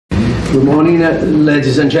Good morning,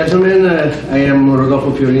 ladies and gentlemen. I am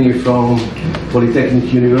Rodolfo Fiorini from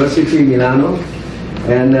Politecnico University, Milano,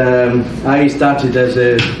 and I started as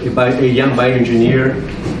a young bioengineer.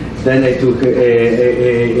 Then I took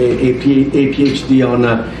a PhD on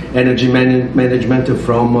energy management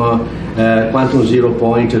from quantum zero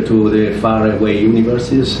point to the faraway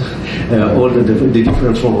universes, all the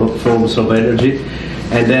different forms of energy.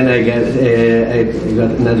 And then I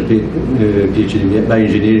got another PhD in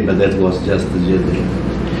bioengineering, but that was just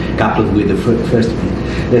coupled with the first.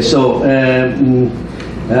 So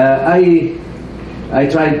I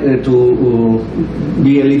tried to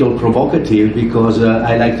be a little provocative because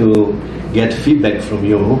I like to get feedback from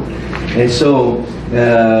you. And so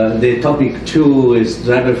the topic 2 is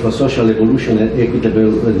driver for social evolution and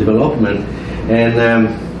equitable development.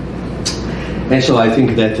 And so I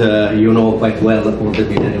think that you know quite well about the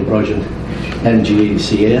Millennium Project,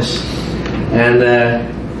 MGCS, and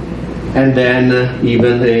then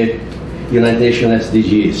even the United Nations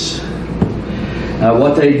SDGs.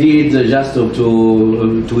 What I did just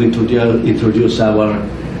to introduce our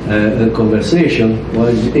conversation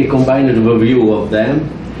was a combined overview of them.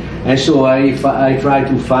 And so I tried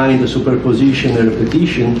to find the superposition and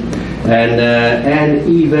repetition, and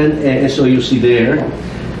so you see there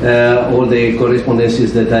all the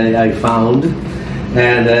correspondences that I found,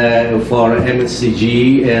 and for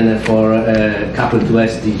MSCG and for coupled to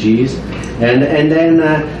SDGs, and then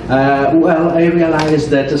well, I realized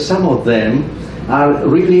that some of them are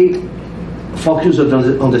really focused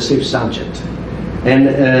on the same subject, and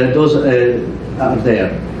those are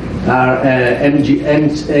there.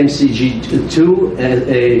 MCG2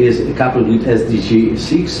 is coupled with SDG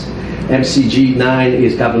 6, MCG 9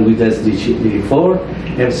 is coupled with SDG 4,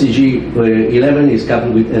 MCG 11 is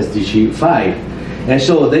coupled with SDG 5. And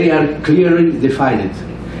so they are clearly defined.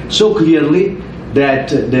 So clearly that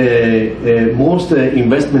the most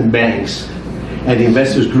investment banks and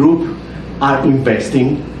investors group are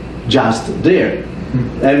investing just there.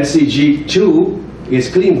 MCG 2 is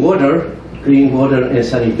clean water and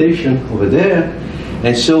sanitation over there.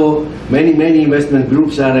 And so many investment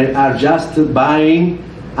groups are just buying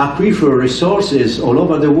aquifer resources all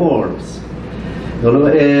over the world.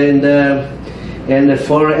 And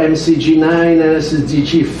for MCG 9 and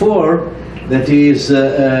SDG 4, that is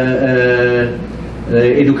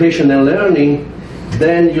education and learning,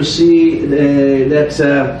 then you see that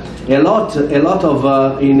a lot of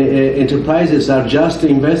enterprises are just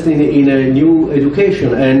investing in a new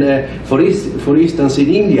education. And for instance, in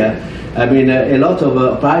India, I mean, a lot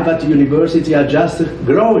of private universities are just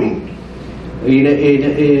growing in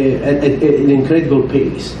an incredible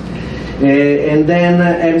pace. And then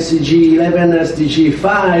MCG 11, SDG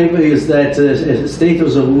 5 is that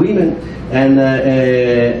status of women and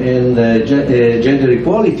gender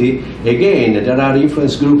equality. Again, there are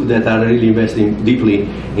influence groups that are really investing deeply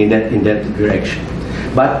in that direction.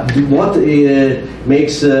 But what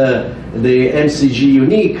makes the MCG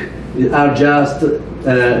unique are just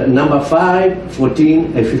number 5,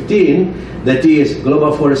 14, and 15. That is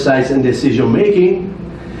global foresight and decision making.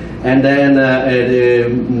 And then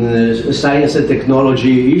the science and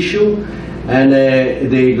technology issue, and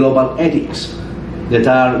the global ethics that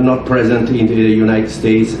are not present in the United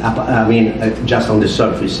States, I mean, just on the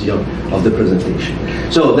surface, you know, of the presentation.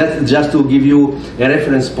 So that's just to give you a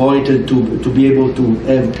reference point to be able to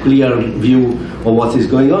have a clear view of what is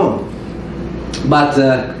going on. But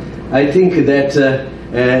I think that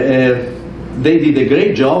they did a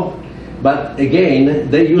great job. But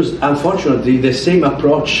again, they used, unfortunately, the same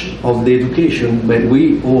approach of the education when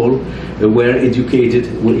we all were educated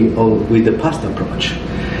with the past approach.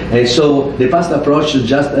 And so the past approach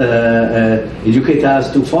just educate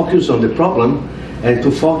us to focus on the problem and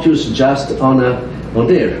to focus just on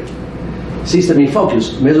their system in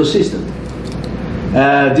focus, mesosystem,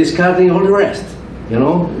 discarding all the rest. You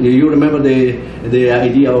know, you remember the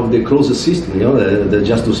idea of the closed system, you know,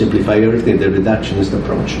 just to simplify everything, the reductionist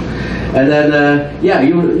approach. And then, yeah,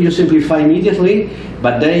 you simplify immediately,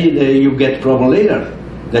 but then you get problem later.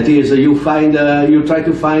 That is, you try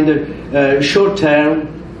to find short-term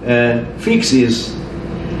fixes,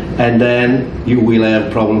 and then you will have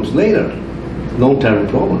problems later, long-term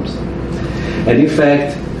problems. And in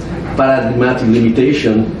fact, paradigmatic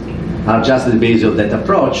limitation are just the base of that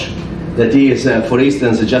approach. That is, for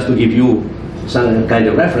instance, just to give you some kind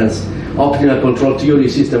of reference, optimal control theory,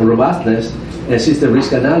 system robustness, and system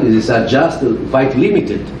risk analysis are just quite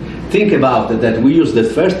limited. Think about it, that we use the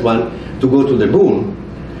first one to go to the moon,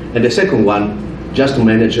 and the second one just to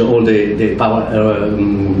manage all the power,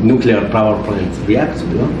 nuclear power plant reactors.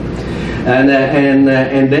 You know? And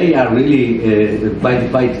they are really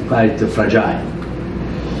quite fragile.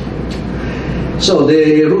 So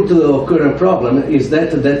the root of current problem is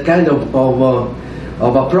that kind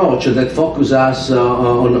of approach that focuses us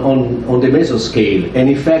on the mesoscale. And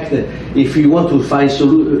in fact, if you want to find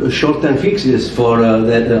short-term fixes for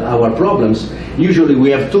our problems, usually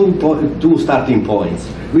we have two starting points.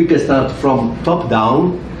 We can start from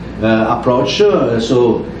top-down approach.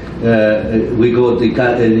 We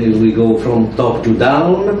go from top to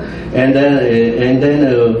down, and then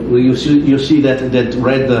you see that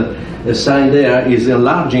red sign there is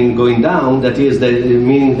enlarging, going down. That is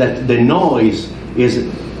meaning that the noise is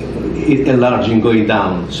enlarging, going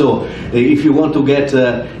down. So if you want to get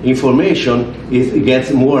information, it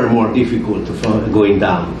gets more and more difficult for going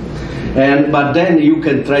down. But then you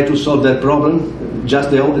can try to solve that problem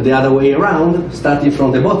just the other way around, starting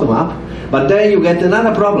from the bottom up. But then you get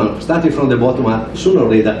another problem, starting from the bottom up. Sooner or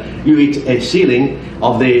later, you hit a ceiling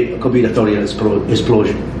of the combinatorial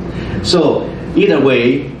explosion. So either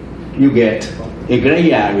way, you get a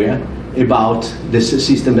gray area about the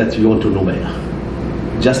system that you want to know better.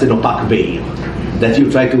 Just an opaque veil that you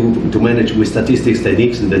try to manage with statistics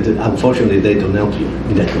techniques that unfortunately they don't help you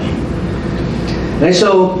in that way. And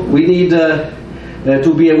so we need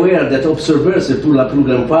to be aware that observers pour la plus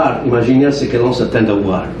grande part imaginer ce que l'on s'attend à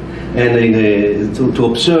voir. And to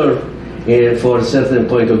observe for a certain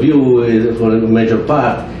point of view, for a major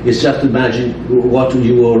part, is just to imagine what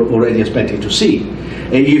you were already expecting to see.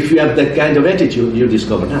 And if you have that kind of attitude, you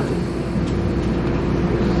discover nothing.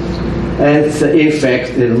 And in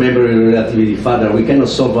fact, remember relativity further, we cannot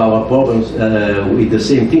solve our problems with the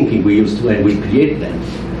same thinking we used when we create them.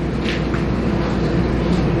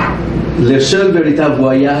 Le seul véritable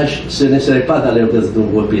voyage, ce ne serait pas d'aller dans de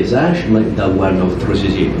nouveaux paysages, mais d'avoir notre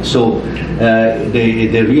Jésus. So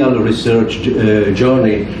the real research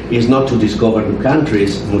journey is not to discover new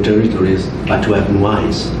countries, new territories, but to have new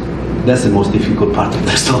eyes. That's the most difficult part of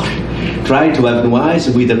the story. Try to have new eyes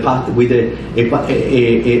with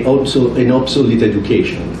also an obsolete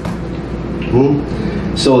education.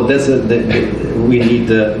 So that's we need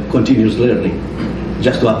continuous learning,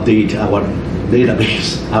 just to update our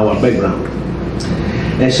database, our background.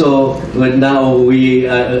 And so now we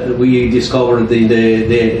discovered in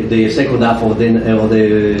the second half of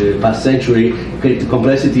the past century,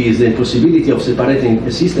 complexity is the impossibility of separating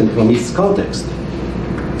a system from its context,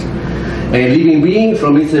 a living being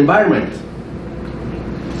from its environment,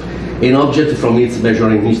 an object from its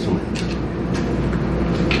measuring instrument.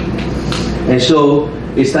 And so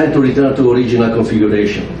it's time to return to original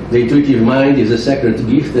configuration. The intuitive mind is a sacred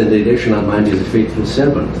gift, and the rational mind is a faithful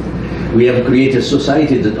servant. We have created a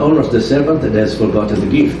society that honors the servant and has forgotten the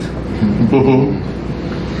gift.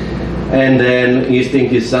 And then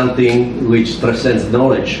instinct is something which transcends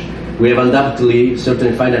knowledge. We have undoubtedly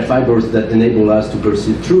certain finite fibers that enable us to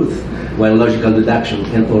perceive truth, while logical deduction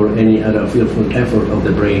or any other fearful effort of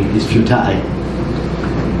the brain is futile.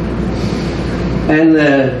 And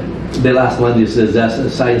the last one is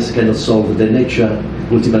that science cannot solve the nature,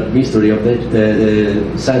 ultimate mystery of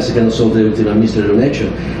science cannot solve the ultimate mystery of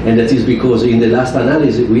nature, and that is because in the last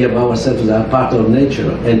analysis we have ourselves as part of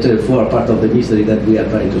nature, and therefore part of the mystery that we are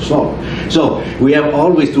trying to solve. So we have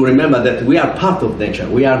always to remember that we are part of nature.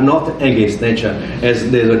 We are not against nature, as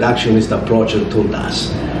the reductionist approach told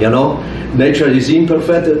us. You know, nature is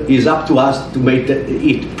imperfect. It's up to us to make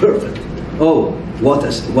it perfect. Oh, what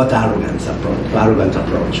arrogant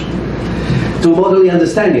approach to modeling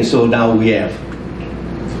understanding. So now we have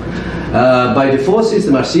by default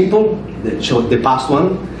systems are simple, the past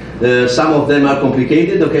one. Some of them are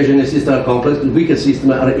complicated, occasionally systems are complex, weaker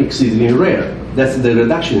systems are exceedingly rare. That's the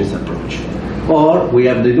reductionist approach. Or we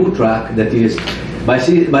have the new track that is by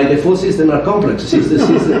default systems are complex.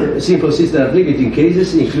 Simple systems are limiting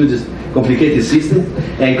cases, includes complicated systems,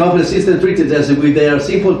 and complex systems treated as if they are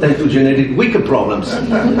simple tend to generate weaker problems.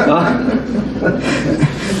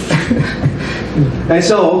 And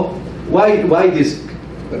so, why this?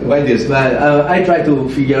 I try to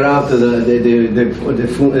figure out the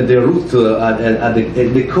root at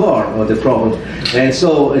the core of the problem. And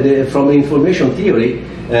so, from information theory,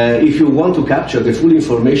 if you want to capture the full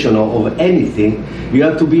information of anything, you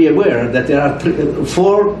have to be aware that there are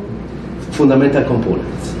four fundamental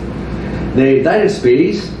components: the direct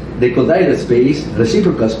space, the codirect space,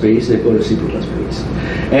 reciprocal space, and co-reciprocal space.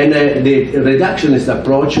 And the reductionist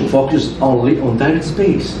approach focuses only on direct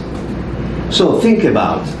space. So think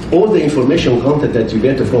about all the information content that you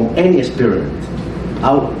get from any experiment,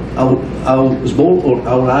 how small or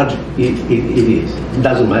how large it is. It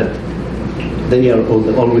doesn't matter. They are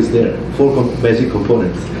always there, four basic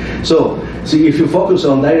components. So So if you focus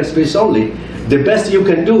on direct space only, the best you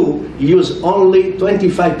can do, use only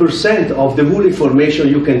 25% of the whole information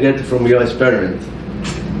you can get from your experiment.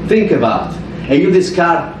 Think about it. And you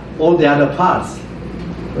discard all the other parts.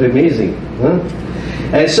 Amazing. Huh?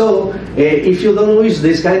 And so, if you don't use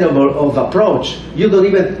this kind of approach, you don't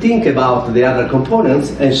even think about the other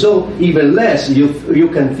components, and so even less you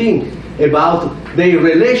can think about their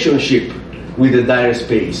relationship with the direct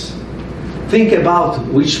space. Think about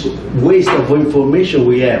which waste of information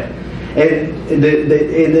we have. And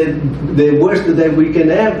the worst that we can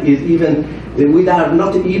have is even we are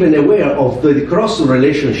not even aware of the cross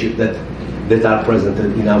relationship that are present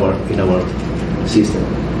in our system.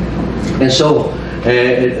 And so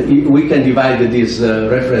we can divide this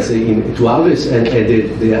reference into hours, and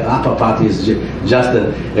the upper part is just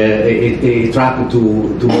a track to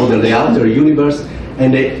model the outer universe,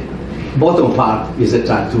 and the bottom part is a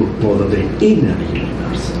track to model the inner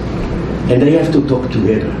universe. And they have to talk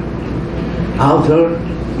together. Outer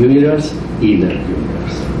universe, inner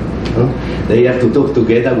universe. They have to talk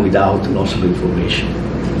together without loss of information.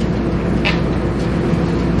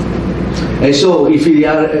 And so if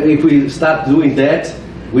we start doing that,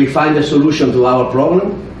 we find a solution to our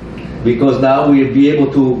problem, because now we'll be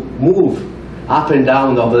able to move up and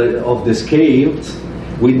down of the scales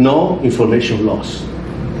with no information loss.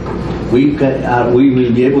 We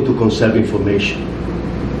will be able to conserve information.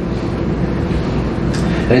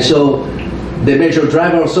 And so the major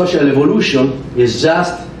driver of social evolution is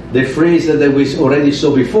just the phrase that we already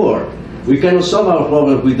saw before. We cannot solve our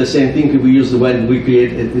problem with the same thing we used when we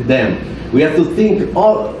created them. We have to think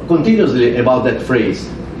continuously about that phrase,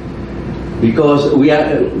 because we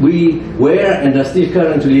were and are still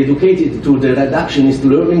currently educated to the reductionist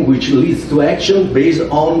learning, which leads to action based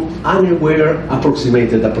on unaware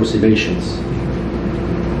approximated approximations.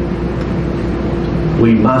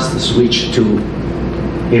 We must switch to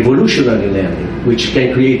evolutionary learning, which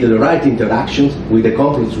can create the right interactions with the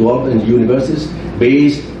complex world and universes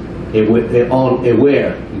based on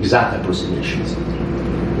aware exact approximations.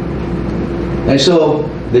 And so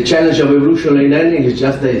the challenge of evolutionary learning is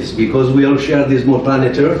just this: because we all share this small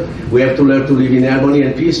planet Earth, we have to learn to live in harmony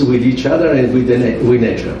and peace with each other and with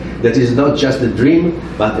nature. That is not just a dream,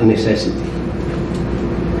 but a necessity.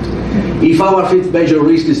 If our fifth major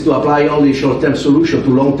risk is to apply only short-term solution to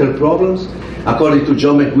long-term problems, according to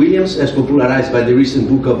John McWilliams, as popularized by the recent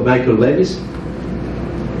book of Michael Levis,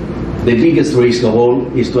 the biggest risk of all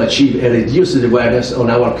is to achieve a reduced awareness on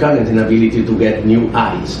our current inability to get new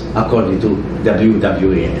eyes, according to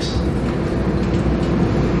WAAS.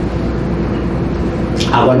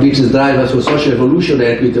 Our biggest drivers for social evolution and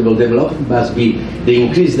equitable development must be the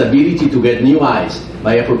increased ability to get new eyes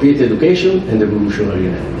by appropriate education and evolutionary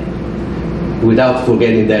learning, without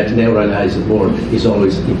forgetting that neuralized world is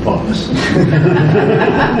always in purpose.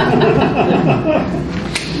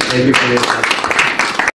 Thank you for your time.